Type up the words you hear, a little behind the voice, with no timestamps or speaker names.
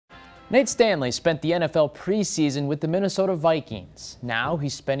Nate Stanley spent the NFL preseason with the Minnesota Vikings. Now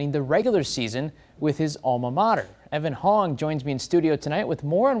he's spending the regular season with his alma mater. Evan Hong joins me in studio tonight with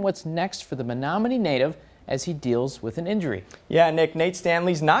more on what's next for the Menominee native as he deals with an injury. Yeah, Nick, Nate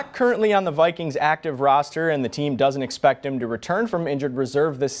Stanley's not currently on the Vikings active roster, and the team doesn't expect him to return from injured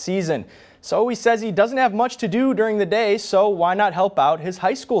reserve this season. So he says he doesn't have much to do during the day, so why not help out his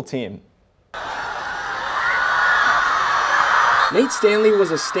high school team? Nate Stanley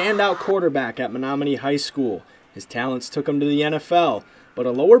was a standout quarterback at Menominee High School. His talents took him to the NFL, but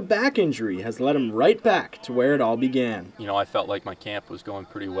a lower back injury has led him right back to where it all began. You know, I felt like my camp was going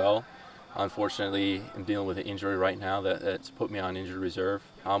pretty well. Unfortunately, I'm dealing with an injury right now that's put me on injured reserve,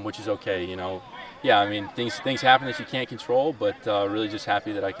 which is okay, you know. Yeah, I mean, things happen that you can't control, but really just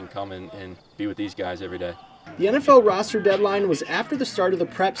happy that I can come and be with these guys every day. The NFL roster deadline was after the start of the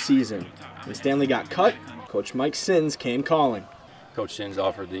prep season. When Stanley got cut, Coach Mike Sins came calling. Coach Sins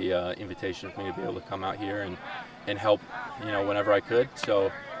offered the invitation for me to be able to come out here and help, you know, whenever I could.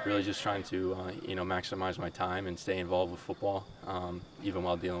 So really just trying to, you know, maximize my time and stay involved with football, even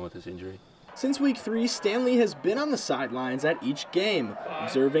while dealing with this injury. Since week 3, Stanley has been on the sidelines at each game,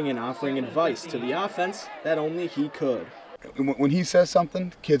 observing and offering advice to the offense that only he could. When he says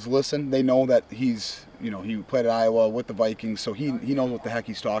something, kids listen. They know that he's, you know, he played at Iowa with the Vikings, so he knows what the heck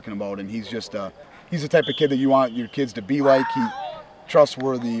he's talking about, and he's just he's the type of kid that you want your kids to be like. He's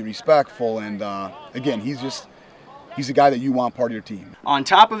trustworthy, respectful, and again, he's a guy that you want part of your team. On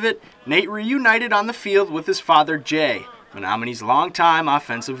top of it, Nate reunited on the field with his father, Jay, Menominee's longtime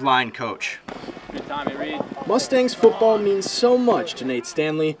offensive line coach. Good time, Reed. Mustangs football means so much to Nate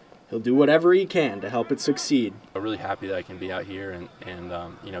Stanley. He'll do whatever he can to help it succeed. I'm really happy that I can be out here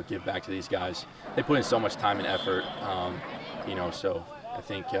and you know, give back to these guys. They put in so much time and effort, you know, so I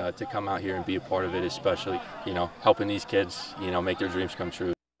think to come out here and be a part of it, especially, you know, helping these kids, you know, make their dreams come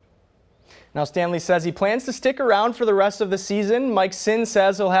true. Now, Stanley says he plans to stick around for the rest of the season. Mike Sins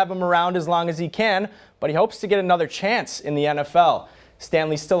says he'll have him around as long as he can, but he hopes to get another chance in the NFL.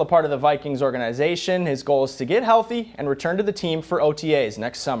 Stanley's still a part of the Vikings organization. His goal is to get healthy and return to the team for OTAs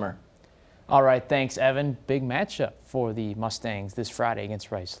next summer. All right, thanks, Evan. Big matchup for the Mustangs this Friday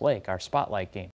against Rice Lake, our spotlight game.